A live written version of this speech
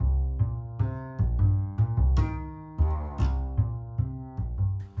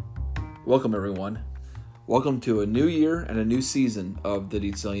Welcome, everyone. Welcome to a new year and a new season of The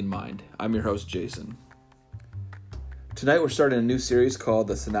Decillion Mind. I'm your host, Jason. Tonight we're starting a new series called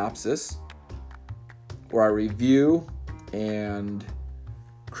the Synopsis, where I review and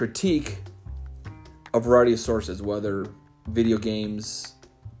critique a variety of sources, whether video games,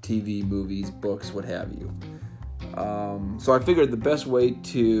 TV, movies, books, what have you. So I figured the best way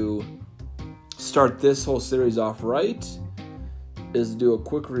to start this whole series off right is to do a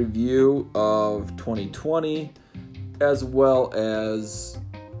quick review of 2020 as well as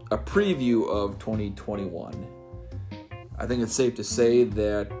a preview of 2021. I think it's safe to say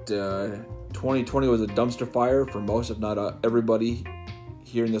that 2020 was a dumpster fire for most, if not everybody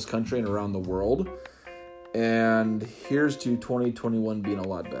here in this country and around the world. And here's to 2021 being a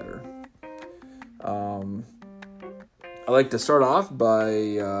lot better. I'd like to start off by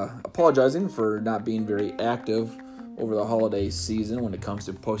apologizing for not being very active over the holiday season when it comes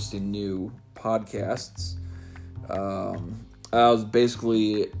to posting new podcasts. I was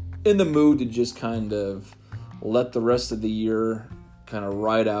basically in the mood to just kind of let the rest of the year kind of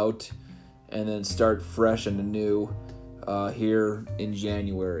ride out and then start fresh and anew here in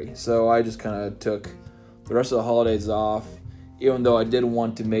January. So I just kind of took the rest of the holidays off, even though I did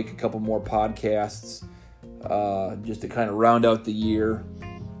want to make a couple more podcasts just to kind of round out the year.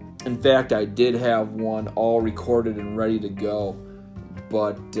 In fact, I did have one all recorded and ready to go,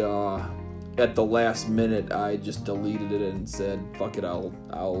 but at the last minute, I just deleted it and said, "Fuck it, I'll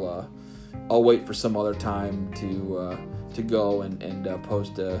wait for some other time to go and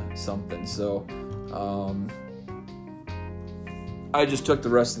post something." So I just took the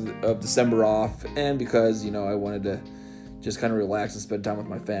rest of December off, and because I wanted to just kind of relax and spend time with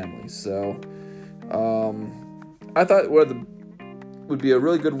my family, so I thought would be a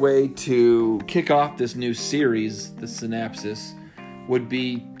really good way to kick off this new series, the Synopsis, would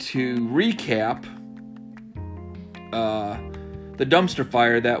be to recap the dumpster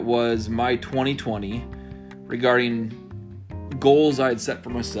fire that was my 2020 regarding goals I had set for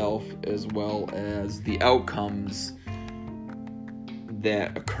myself as well as the outcomes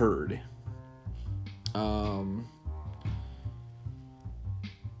that occurred.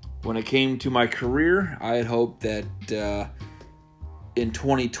 When it came to my career, I had hoped that in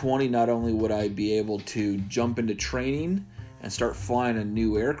 2020, not only would I be able to jump into training and start flying a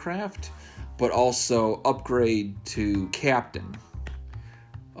new aircraft, but also upgrade to captain.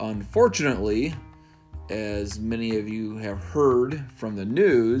 Unfortunately, as many of you have heard from the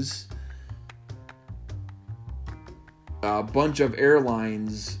news, a bunch of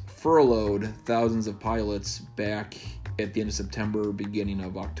airlines furloughed thousands of pilots back at the end of September, beginning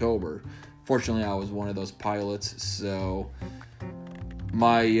of October. Fortunately, I was one of those pilots, so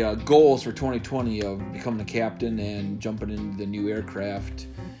my goals for 2020 of becoming a captain and jumping into the new aircraft,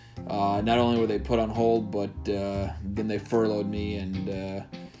 not only were they put on hold, but then they furloughed me, and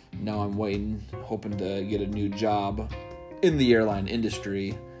now I'm waiting, hoping to get a new job in the airline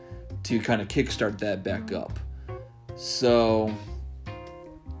industry to kind of kickstart that back up. So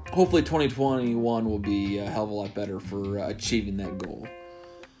hopefully 2021 will be a hell of a lot better for achieving that goal.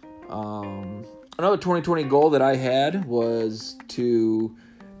 Another 2020 goal that I had was to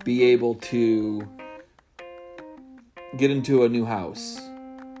be able to get into a new house.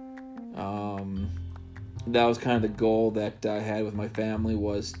 That was kind of the goal that I had with my family,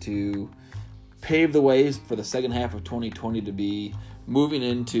 was to pave the ways for the second half of 2020 to be moving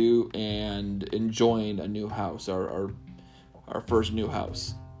into and enjoying a new house, our first new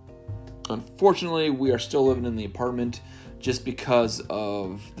house. Unfortunately, we are still living in the apartment just because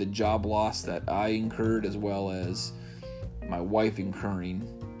of the job loss that I incurred, as well as my wife incurring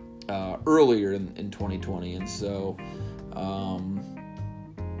earlier in 2020. And so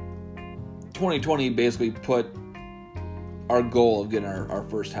 2020 basically put our goal of getting our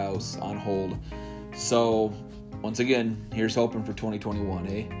first house on hold. So once again, here's hoping for 2021,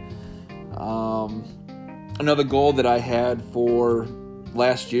 Another goal that I had for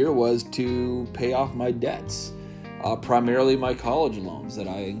last year was to pay off my debts. Primarily my college loans that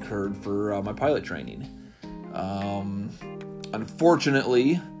I incurred for my pilot training.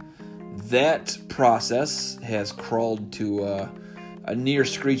 Unfortunately, that process has crawled to a near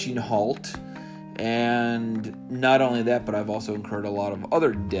screeching halt. And not only that, but I've also incurred a lot of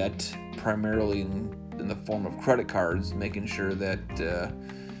other debt, primarily in the form of credit cards, making sure that,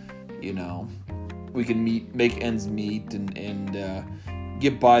 we can make ends meet and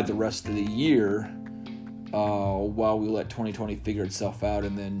get by the rest of the year while we let 2020 figure itself out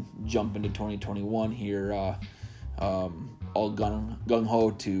and then jump into 2021 here all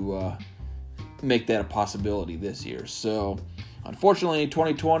gung-ho to make that a possibility this year. So Unfortunately,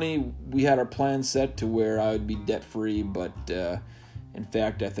 2020, we had our plan set to where I would be debt-free, but in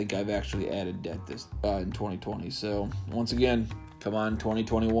fact, I think I've actually added debt in 2020. So, once again, come on,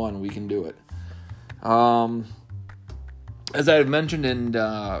 2021, we can do it. As I had mentioned in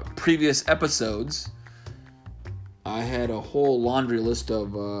previous episodes, I had a whole laundry list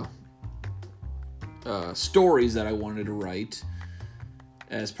of stories that I wanted to write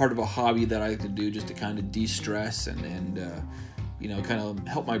as part of a hobby that I like to do just to kind of de-stress and kind of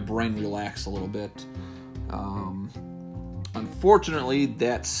help my brain relax a little bit. Unfortunately,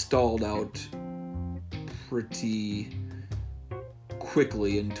 that stalled out pretty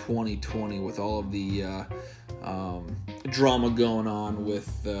quickly in 2020 with all of the drama going on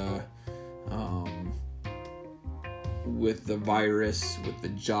with the virus, with the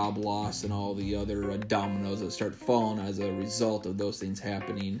job loss, and all the other dominoes that start falling as a result of those things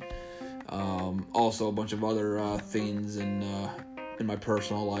happening. Also, a bunch of other things in my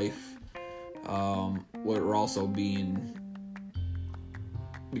personal life were also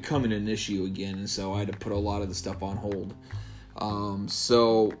becoming an issue again, and so I had to put a lot of the stuff on hold.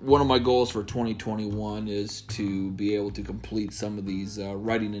 So one of my goals for 2021 is to be able to complete some of these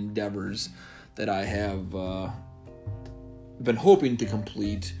writing endeavors that I have been hoping to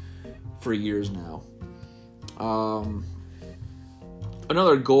complete for years now.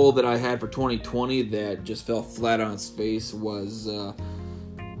 Another goal that I had for 2020 that just fell flat on its face was I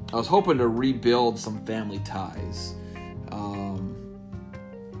was hoping to rebuild some family ties.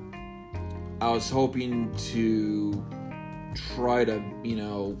 I was hoping to try to,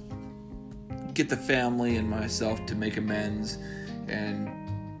 get the family and myself to make amends and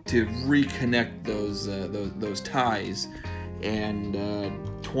to reconnect those ties. And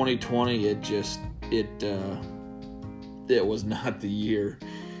 2020, it was not the year.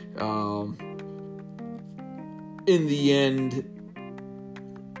 In the end,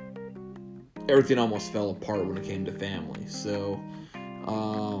 everything almost fell apart when it came to family. So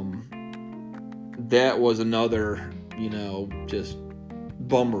that was another, just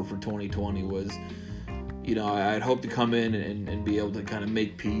bummer for 2020 was, I'd hoped to come in and be able to kind of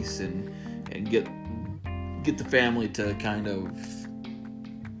make peace and get the family to kind of,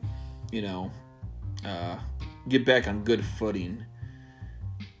 get back on good footing.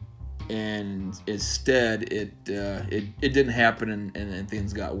 And instead, it didn't happen, and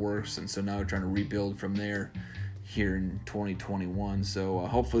things got worse. And so now we're trying to rebuild from there here in 2021. So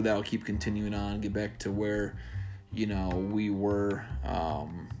hopefully that'll keep continuing on, get back to where, we were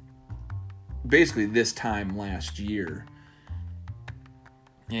basically this time last year.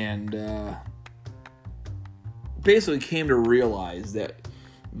 And basically came to realize that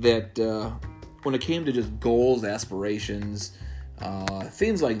when it came to just goals, aspirations,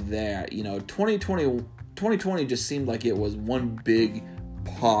 things like that, 2020 just seemed like it was one big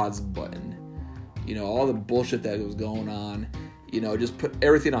pause button. All the bullshit that was going on, just put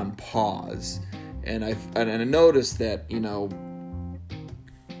everything on pause. And I noticed that,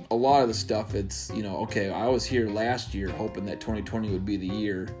 a lot of the stuff, it's, okay, I was here last year hoping that 2020 would be the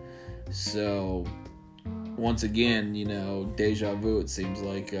year. So once again, deja vu, it seems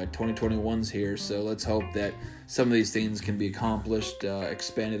like 2021's here. So let's hope that some of these things can be accomplished,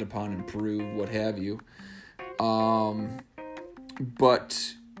 expanded upon, improved, what have you.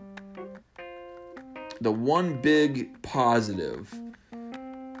 But the one big positive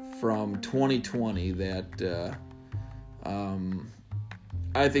from 2020 that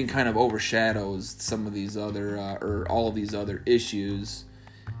I think kind of overshadows some of these other or all of these other issues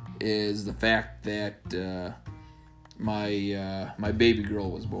is the fact that my baby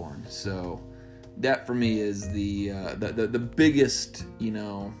girl was born. So that for me is the biggest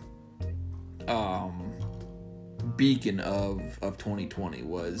beacon of 2020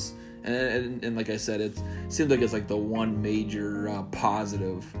 was, and like I said, it seems like it's like the one major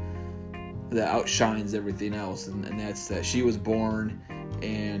positive that outshines everything else, and that's that she was born,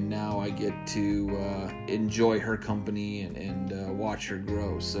 and now I get to enjoy her company and watch her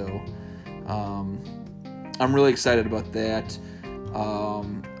grow. So I'm really excited about that.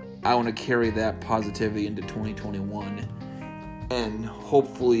 I want to carry that positivity into 2021 and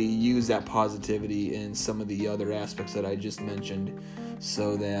hopefully use that positivity in some of the other aspects that I just mentioned,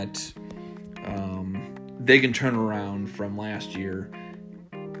 so that they can turn around from last year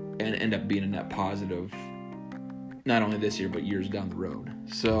and end up being a net positive, not only this year, but years down the road.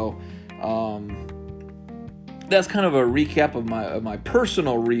 So that's kind of a recap of my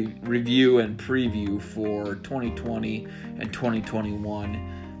personal review and preview for 2020 and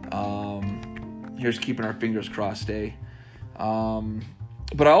 2021. Here's keeping our fingers crossed, But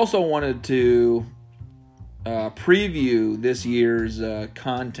I also wanted to preview this year's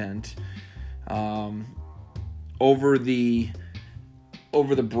content. Over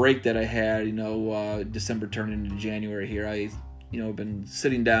the break that I had, December turned into January here, I been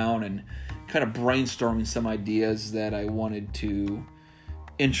sitting down and kind of brainstorming some ideas that I wanted to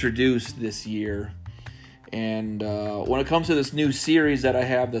introduce this year. And when it comes to this new series that I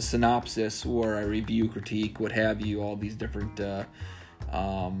have, the Synopsis, where I review, critique, what have you, all these different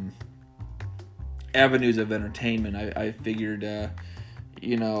avenues of entertainment, I figured,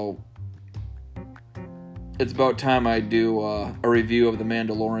 it's about time I do a review of The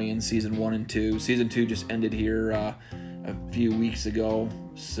Mandalorian Season 1 and 2. Season 2 just ended here a few weeks ago,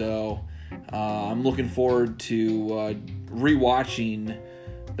 so I'm looking forward to rewatching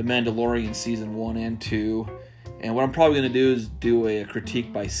The Mandalorian Season 1 and 2. And what I'm probably going to do is do a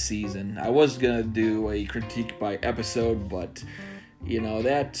critique by season. I was going to do a critique by episode, but,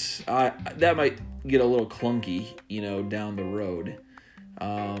 that might get a little clunky, down the road.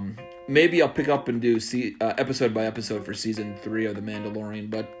 Maybe I'll pick up and do episode by episode for Season 3 of The Mandalorian,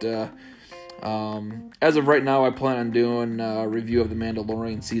 but as of right now, I plan on doing a review of The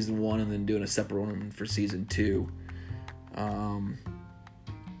Mandalorian Season 1 and then doing a separate one for Season 2.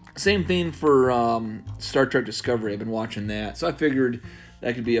 Same thing for Star Trek Discovery. I've been watching that, so I figured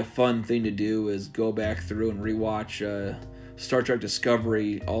that could be a fun thing to do, is go back through and rewatch Star Trek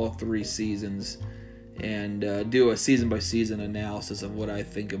Discovery, all 3 seasons, and do a season-by-season analysis of what I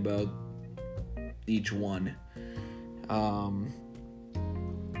think about each one.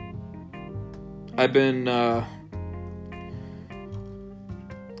 I've been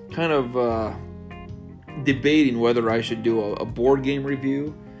kind of debating whether I should do a board game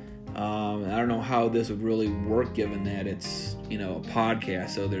review. I don't know how this would really work, given that it's, a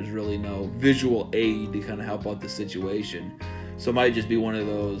podcast, so there's really no visual aid to kind of help out the situation. So it might just be one of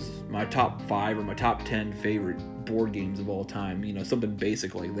those, my top 5 or my top 10 favorite board games of all time, something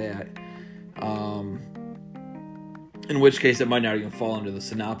basic like that. In which case it might not even fall into the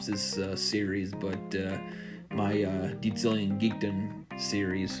Synopsis series, but my Deetzillion Geekdom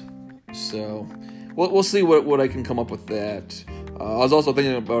series. So we'll see what I can come up with that. I was also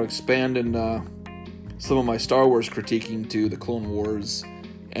thinking about expanding some of my Star Wars critiquing to the Clone Wars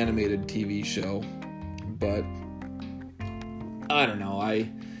animated TV show, but I don't know.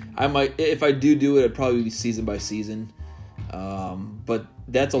 I might, if I do it, it'd probably be season by season. But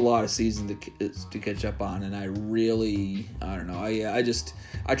that's a lot of seasons to catch up on, and I don't know.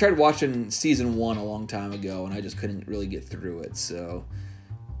 I tried watching season 1 a long time ago, and I just couldn't really get through it. So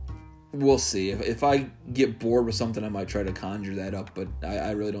we'll see. If I get bored with something, I might try to conjure that up. But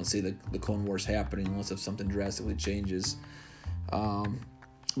I really don't see the Clone Wars happening unless if something drastically changes. But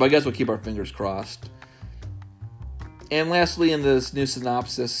I guess we'll keep our fingers crossed. And lastly, in this new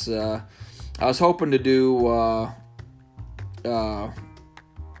synopsis, I was hoping to do a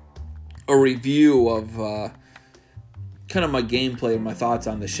review of kind of my gameplay and my thoughts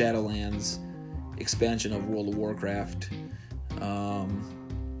on the Shadowlands expansion of World of Warcraft.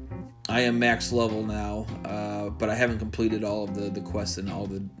 I am max level now, but I haven't completed all of the quests and all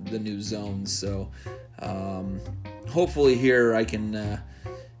the new zones, so hopefully here I can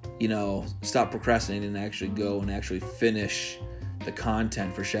stop procrastinating and actually go and actually finish the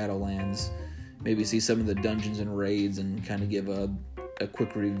content for Shadowlands. Maybe see some of the dungeons and raids and kind of give a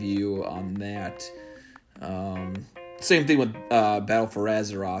quick review on that. Same thing with Battle for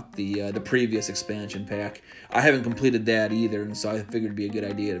Azeroth, the previous expansion pack. I haven't completed that either, and so I figured it'd be a good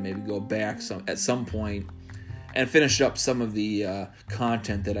idea to maybe go back at some point and finish up some of the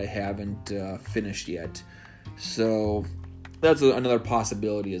content that I haven't finished yet. So that's another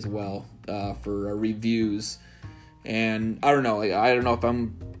possibility as well for reviews. And I don't know. I don't know if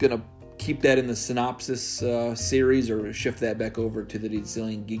I'm gonna keep that in the Synopsis series or shift that back over to the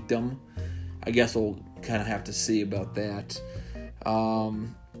Deetzillion Geekdom. I guess we'll kind of have to see about that.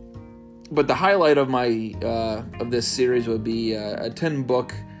 But the highlight of my of this series would be a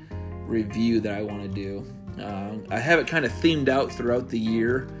 10-book review that I want to do. I have it kind of themed out throughout the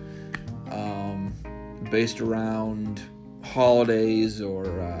year, based around holidays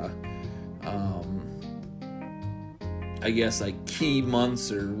or I guess like key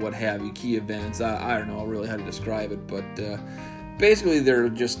months or what have you, key events. I don't know really how to describe it, but basically there are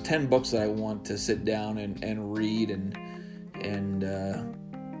just 10 books that I want to sit down and read and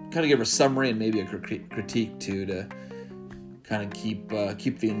kind of give a summary and maybe a critique to kind of keep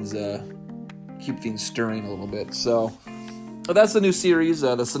things stirring a little bit. So that's the new series,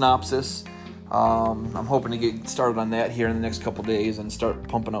 the Synopsis. I'm hoping to get started on that here in the next couple days and start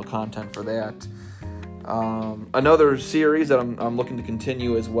pumping out content for that. Another series that I'm looking to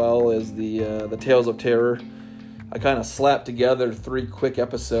continue as well is the Tales of Terror. I kind of slapped together 3 quick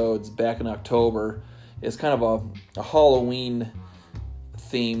episodes back in October. It's kind of a Halloween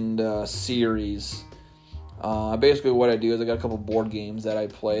themed series. Basically what I do is I got a couple board games that I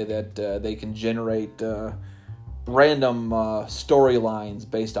play that they can generate random storylines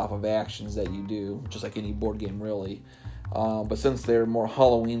based off of actions that you do, just like any board game really. But since they're more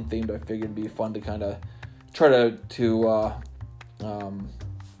Halloween themed, I figured it'd be fun to kind of try to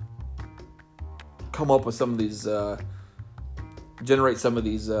come up with some of these, generate some of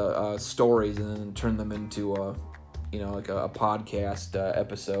these stories, and then turn them into like a podcast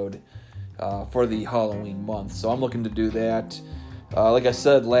episode for the Halloween month. So I'm looking to do that. Like I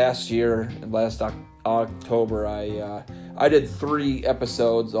said last October, I did 3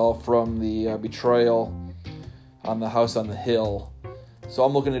 episodes, all from the betrayal on the House on the Hill. So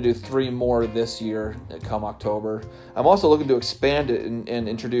I'm looking to do 3 more this year come October. I'm also looking to expand it and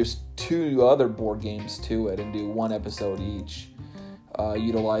introduce 2 other board games to it and do 1 episode each,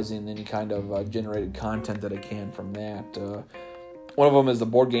 utilizing any kind of generated content that I can from that. One of them is the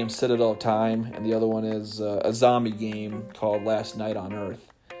board game Citadel of Time, and the other one is a zombie game called Last Night on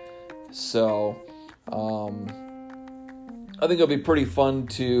Earth. So I think it'll be pretty fun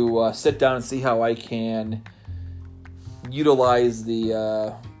to sit down and see how I can utilize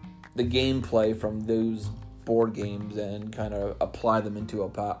the gameplay from those board games and kind of apply them into a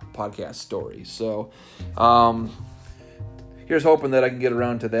podcast story. So here's hoping that I can get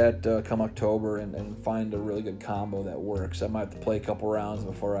around to that come October and find a really good combo that works. I might have to play a couple rounds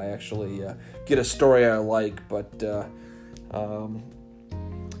before I actually get a story I like, but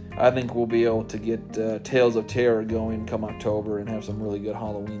I think we'll be able to get Tales of Terror going come October and have some really good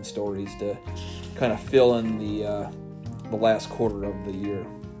Halloween stories to kind of fill in the last quarter of the year.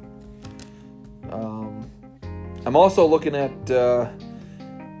 I'm also looking at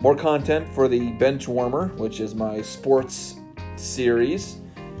more content for the Bench Warmer, which is my sports series.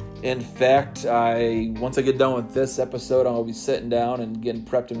 In fact, once I get done with this episode, I'll be sitting down and getting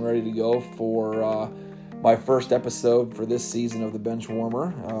prepped and ready to go for my first episode for this season of the Bench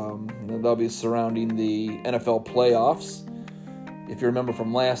Warmer. That'll be surrounding the NFL playoffs. If you remember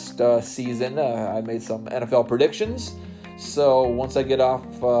from last season, I made some NFL predictions. So once I get off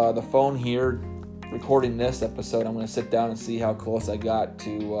the phone here recording this episode, I'm going to sit down and see how close I got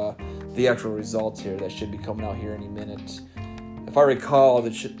to the actual results here. That should be coming out here any minute. If I recall,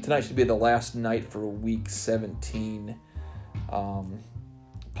 tonight should be the last night for Week 17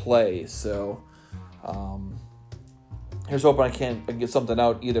 play. So here's hoping I can get something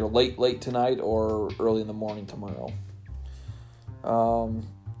out either late tonight or early in the morning tomorrow.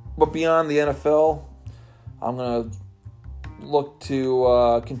 But beyond the NFL, I'm going to look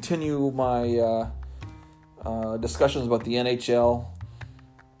to continue my discussions about the NHL,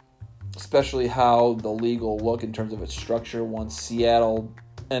 especially how the league will look in terms of its structure once Seattle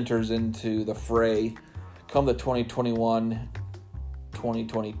enters into the fray come the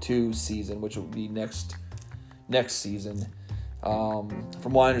 2021-2022 season, which will be next season. From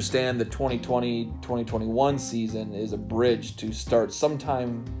what I understand, the 2020-2021 season is a bridge to start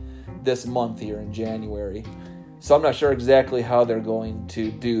sometime this month here in January. So I'm not sure exactly how they're going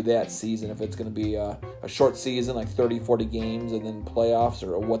to do that season, if it's going to be a short season, like 30, 40 games, and then playoffs,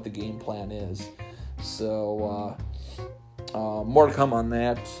 or what the game plan is. So more to come on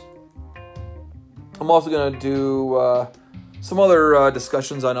that. I'm also going to do some other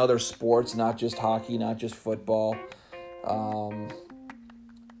discussions on other sports, not just hockey, not just football.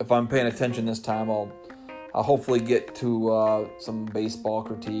 If I'm paying attention this time, I'll hopefully get to some baseball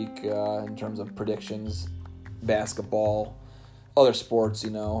critique in terms of predictions, basketball, other sports,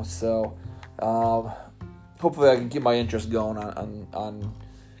 So hopefully I can keep my interest going on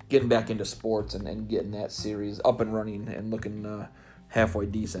getting back into sports and getting that series up and running and looking halfway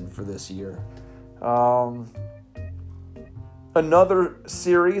decent for this year. Another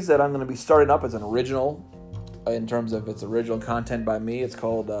series that I'm going to be starting up is an original, in terms of its original content by me. It's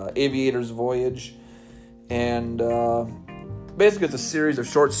called Aviator's Voyage, and basically it's a series of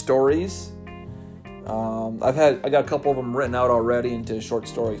short stories. I got a couple of them written out already into short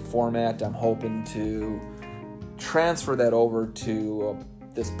story format. I'm hoping to transfer that over to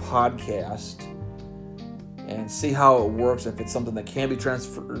this podcast and see how it works, if it's something that can be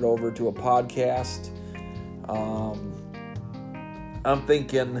transferred over to a podcast. I'm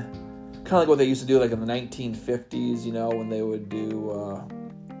thinking kind of like what they used to do like in the 1950s, when they would do,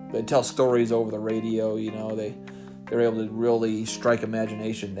 they'd tell stories over the radio, they were able to really strike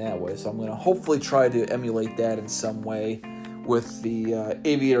imagination that way. So I'm going to hopefully try to emulate that in some way with the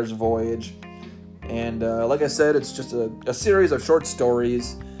Aviator's Voyage. And like I said, it's just a series of short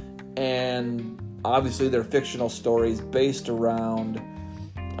stories, and obviously they're fictional stories based around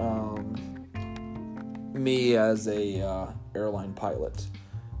me as a airline pilot.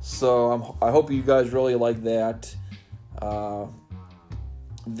 So I hope you guys really like that. I'm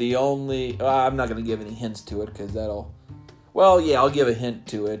not going to give any hints to it because I'll give a hint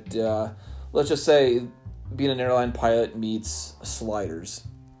to it. Let's just say being an airline pilot meets sliders.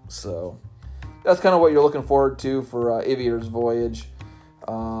 So that's kind of what you're looking forward to for Aviator's Voyage.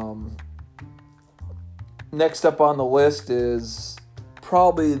 Next up on the list is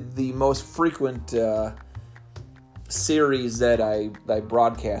probably the most frequent series that I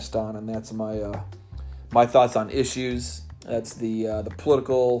broadcast on, and that's my thoughts on issues. That's the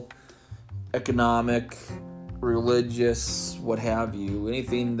political, economic, religious, what have you.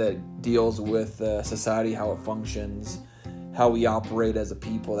 Anything that deals with society, how it functions, how we operate as a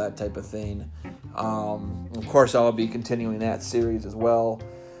people, that type of thing. Of course, I'll be continuing that series as well.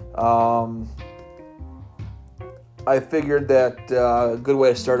 I figured that a good way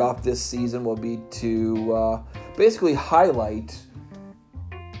to start off this season will be to basically highlight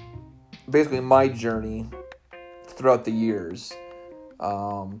my journey throughout the years.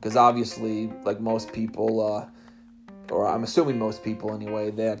 Because obviously, like most people, or I'm assuming most people anyway,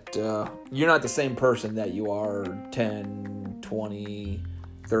 that you're not the same person that you are 10, 20,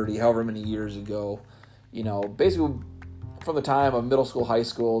 30, however many years ago. Basically from the time of middle school, high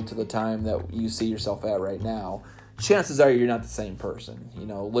school, to the time that you see yourself at right now, chances are you're not the same person.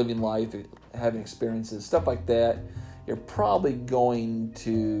 Living life, having experiences, stuff like that, you're probably going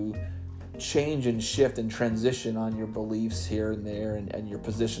to change and shift and transition on your beliefs here and there and your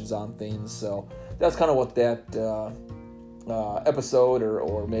positions on things. So that's kind of what that episode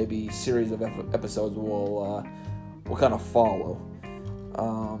or maybe series of episodes will kind of follow.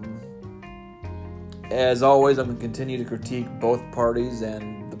 As always, I'm going to continue to critique both parties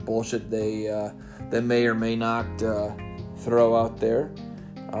and the bullshit they may or may not throw out there.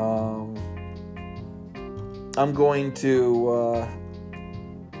 I'm going to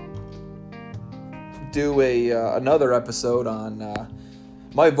do another episode on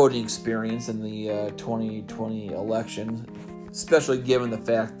my voting experience in the 2020 election, especially given the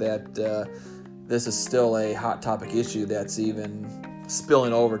fact that this is still a hot topic issue that's even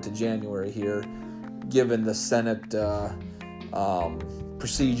spilling over to January here, given the Senate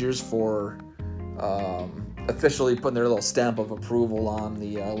procedures for officially putting their little stamp of approval on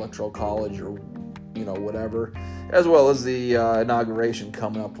the Electoral College or whatever, as well as the inauguration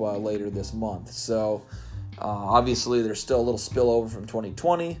coming up later this month. So obviously there's still a little spillover from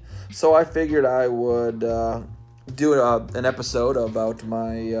 2020, so I figured I would do an episode about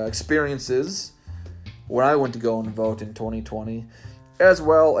my experiences when I went to go and vote in 2020, as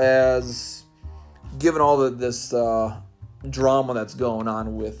well as given all this drama that's going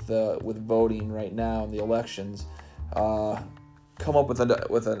on with voting right now in the elections, come up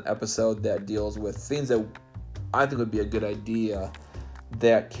with an episode that deals with things that I think would be a good idea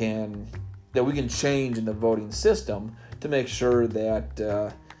that we can change in the voting system to make sure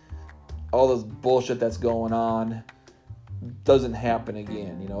that all this bullshit that's going on doesn't happen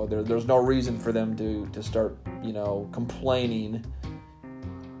again. There's no reason for them to start complaining,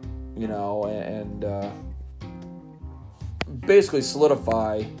 and basically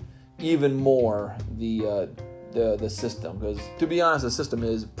solidify even more the system, because to be honest, the system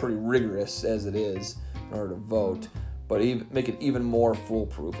is pretty rigorous as it is in order to vote, but make it even more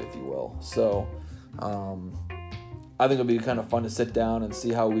foolproof, if you will. So I think it'll be kind of fun to sit down and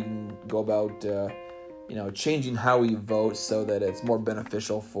see how we can go about changing how we vote so that it's more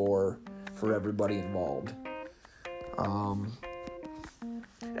beneficial for everybody involved. And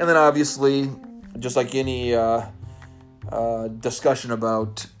then obviously, just like any discussion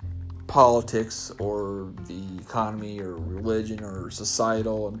about politics or the economy or religion or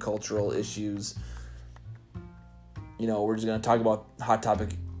societal and cultural issues, we're just going to talk about hot topic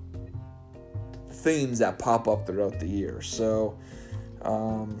themes that pop up throughout the year. So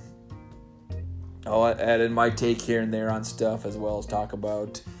I'll add in my take here and there on stuff, as well as talk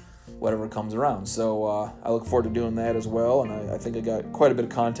about whatever comes around. So I look forward to doing that as well, and I think I got quite a bit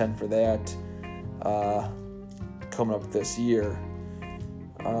of content for that coming up this year.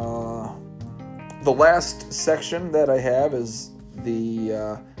 The last section that I have is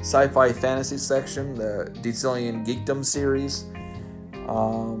the sci-fi fantasy section, the Detzillian Geekdom series.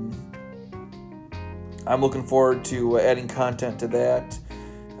 I'm looking forward to adding content to that.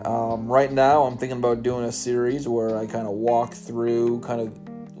 Right now, I'm thinking about doing a series where I kind of walk through kind of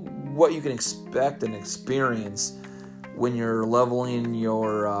what you can expect and experience when you're leveling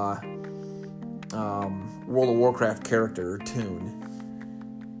your World of Warcraft character, Toon.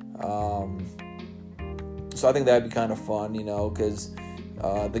 So I think that'd be kind of fun, because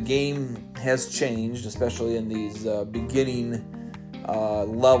the game has changed, especially in these beginning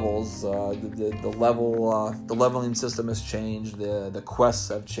levels. The leveling system has changed. The quests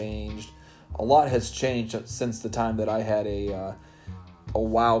have changed. A lot has changed since the time that I had a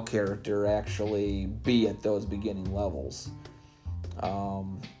WoW character actually be at those beginning levels.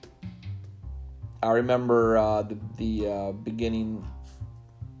 I remember the beginning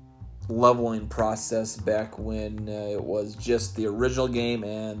leveling process back when it was just the original game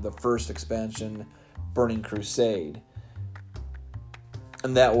and the first expansion, Burning Crusade.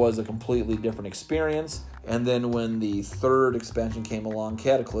 And that was a completely different experience. And then when the third expansion came along,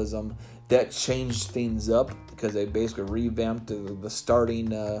 Cataclysm, that changed things up because they basically revamped the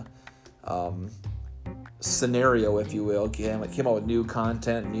starting scenario, if you will. It came out with new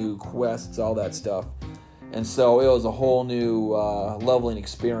content, new quests, all that stuff. And so it was a whole new leveling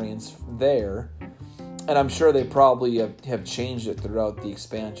experience there. And I'm sure they probably have changed it throughout the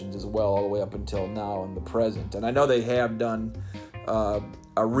expansions as well, all the way up until now in the present. And I know they have done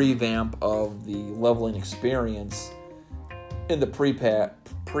a revamp of the leveling experience in the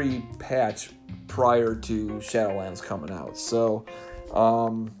pre-patch prior to Shadowlands coming out. So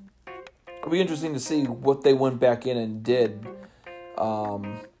it'll be interesting to see what they went back in and did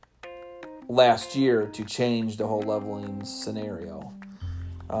last year to change the whole leveling scenario.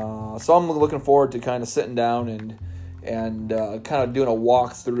 So I'm looking forward to kind of sitting down and kind of doing a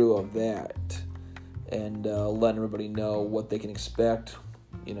walkthrough of that and letting everybody know what they can expect,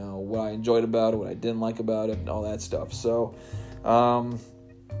 what I enjoyed about it, what I didn't like about it, and all that stuff. So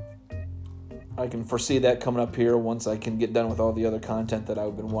I can foresee that coming up here once I can get done with all the other content that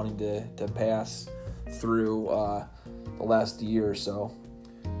I've been wanting to pass through the last year or so.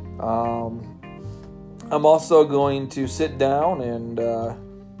 I'm also going to sit down and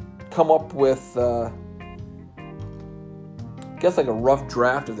come up with, I guess, like a rough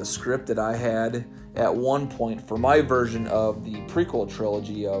draft of the script that I had at one point for my version of the prequel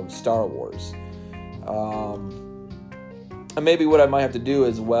trilogy of Star Wars. And maybe what I might have to do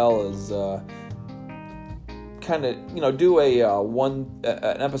as well is kind of, do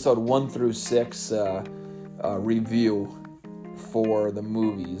an episode 1 through 6 review for the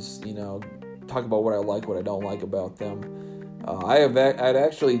movies. Talk about what I like, what I don't like about them. I'd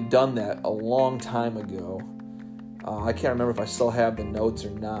actually done that a long time ago. I can't remember if I still have the notes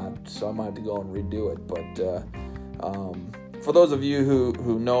or not, so I might have to go and redo it. But for those of you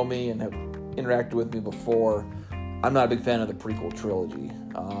who know me and have interacted with me before, I'm not a big fan of the prequel trilogy.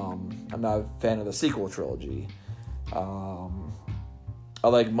 I'm not a fan of the sequel trilogy. I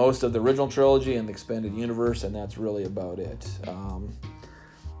like most of the original trilogy and the expanded universe, and that's really about it.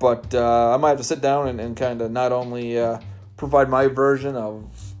 But I might have to sit down and kind of not only provide my version of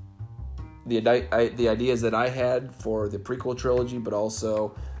the ideas that I had for the prequel trilogy, but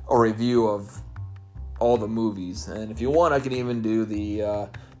also a review of all the movies. And if you want, I can even do the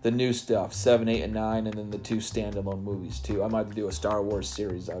new stuff, 7, 8, and 9, and then the 2 standalone movies too. I might have to do a Star Wars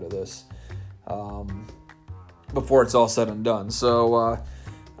series out of this before it's all said and done. So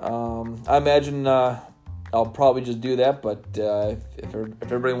I imagine I'll probably just do that, but if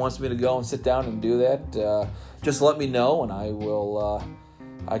everybody wants me to go and sit down and do that, just let me know, and I will.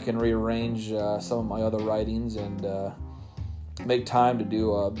 I can rearrange some of my other writings and make time to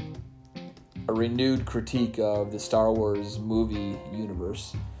do a renewed critique of the Star Wars movie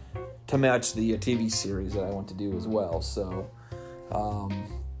universe to match the TV series that I want to do as well. So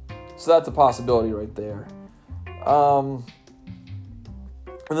that's a possibility right there. And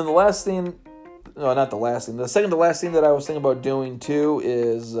then the last thing. No, not the last thing. The second to last thing that I was thinking about doing too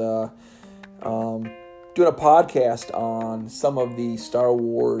is doing a podcast on some of the Star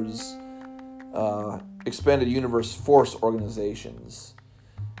Wars expanded universe force organizations.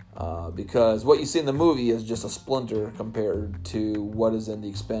 Because what you see in the movie is just a splinter compared to what is in the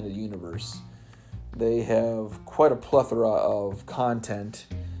expanded universe. They have quite a plethora of content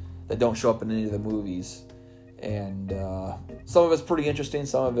that don't show up in any of the movies. And some of it's pretty interesting.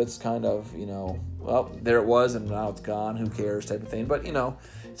 Some of it's kind of, well, there it was and now it's gone. Who cares type of thing. But,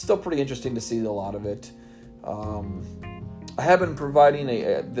 it's still pretty interesting to see a lot of it. I have been providing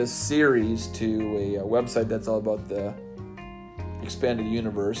this series to a website that's all about the expanded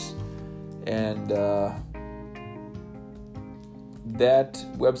universe. And that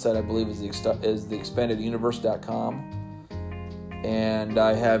website, I believe, is the expandeduniverse.com. And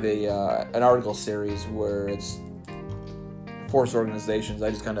I have an article series where it's force organizations. I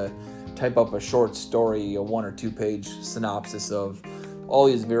just kind of type up a short story, a 1 or 2 page synopsis of all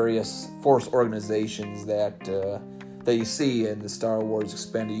these various force organizations that you see in the Star Wars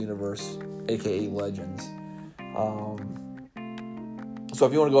Expanded Universe, aka Legends. So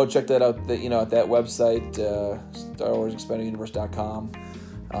if you want to go check that out, at that website, StarWarsExpandedUniverse.com,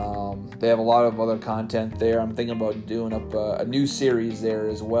 they have a lot of other content there. I'm thinking about doing up a new series there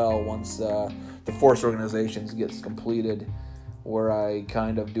as well once the Force Organizations gets completed, where I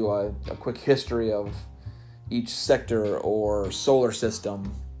kind of do a quick history of each sector or solar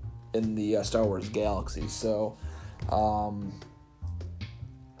system in the Star Wars galaxy. So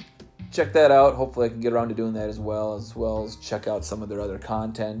check that out. Hopefully I can get around to doing that as well as check out some of their other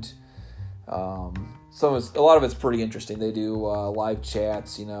content. A lot of it's pretty interesting. They do live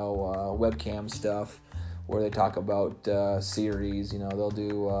chats, webcam stuff where they talk about series. They'll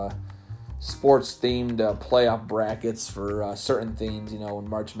do sports-themed playoff brackets for certain themes, when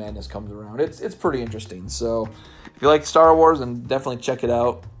March Madness comes around. It's pretty interesting. So if you like Star Wars, then definitely check it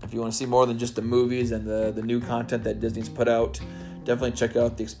out. If you want to see more than just the movies and the new content that Disney's put out, definitely check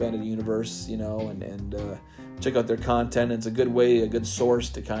out the Expanded Universe, and check out their content. It's a good source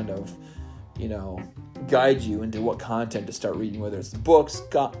to kind of, guide you into what content to start reading, whether it's books,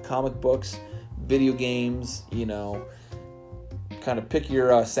 comic books, video games, kind of pick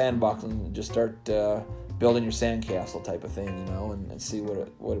your sandbox and just start building your sandcastle type of thing, and see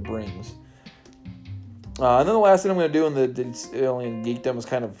what it brings. And then the last thing I'm going to do in the Alien Geekdom is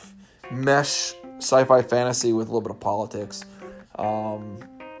kind of mesh sci-fi fantasy with a little bit of politics.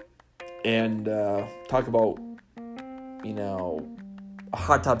 And talk about, a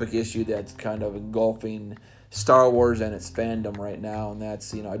hot topic issue that's kind of engulfing Star Wars and its fandom right now, and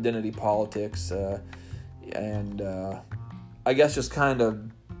that's, identity politics, and I guess just kind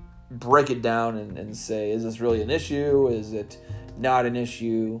of break it down and say, is this really an issue? Is it not an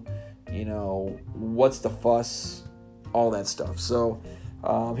issue? What's the fuss? All that stuff. So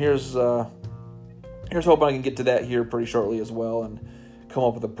here's hoping I can get to that here pretty shortly as well and come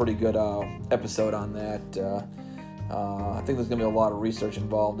up with a pretty good episode on that. I think there's going to be a lot of research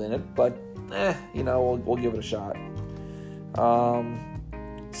involved in it, but we'll give it a shot.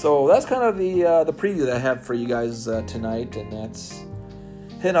 So that's kind of the preview that I have for you guys tonight, and that's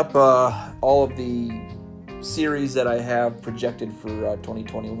hitting up all of the series that I have projected for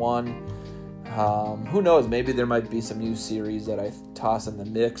 2021. Who knows? Maybe there might be some new series that I toss in the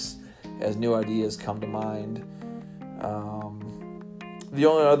mix as new ideas come to mind. The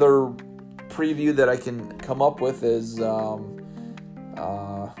only other preview that I can come up with is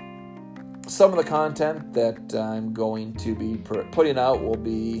some of the content that I'm going to be putting out will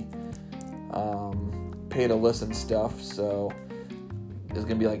be pay-to-listen stuff. So it's going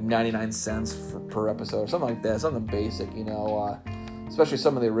to be like 99 cents per episode or something like that, something basic, especially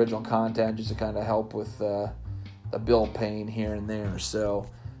some of the original content, just to kind of help with the bill paying here and there. So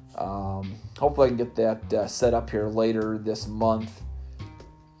hopefully I can get that set up here later this month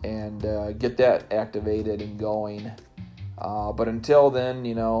and get that activated and going. But until then,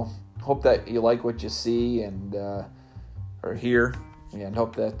 hope that you like what you see and or hear, and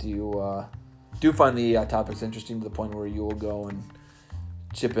hope that you do find the topics interesting to the point where you will go and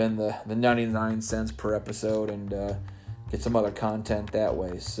chip in the 99 cents per episode and get some other content that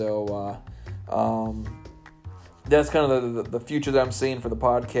way. So that's kind of the future that I'm seeing for the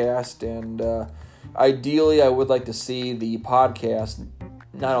podcast, and ideally I would like to see the podcast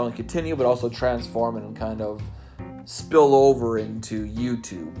not only continue but also transform and kind of spill over into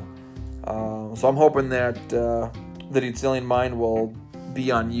YouTube. So I'm hoping that the Alien Mind will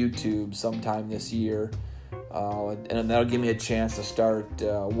be on YouTube sometime this year, and that'll give me a chance to start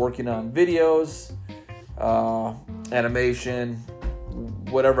working on videos, animation,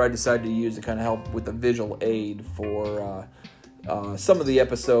 whatever I decide to use to kind of help with the visual aid for some of the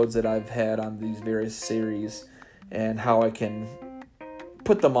episodes that I've had on these various series, and how I can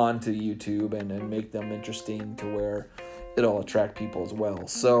put them onto YouTube and make them interesting to where it'll attract people as well.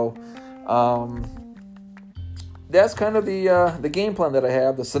 So that's kind of the game plan that I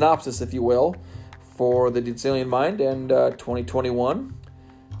have, the synopsis, if you will, for the Alien Mind and 2021.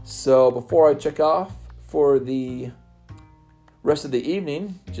 So before I check off for the rest of the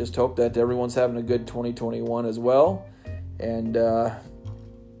evening, just hope that everyone's having a good 2021 as well, and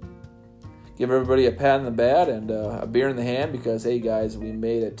give everybody a pat on the back and a beer in the hand, because hey guys, we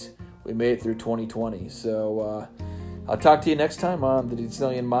made it through 2020. So I'll talk to you next time on the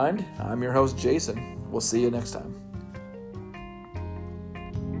Alien Mind. I'm your host Jason. We'll see you next time.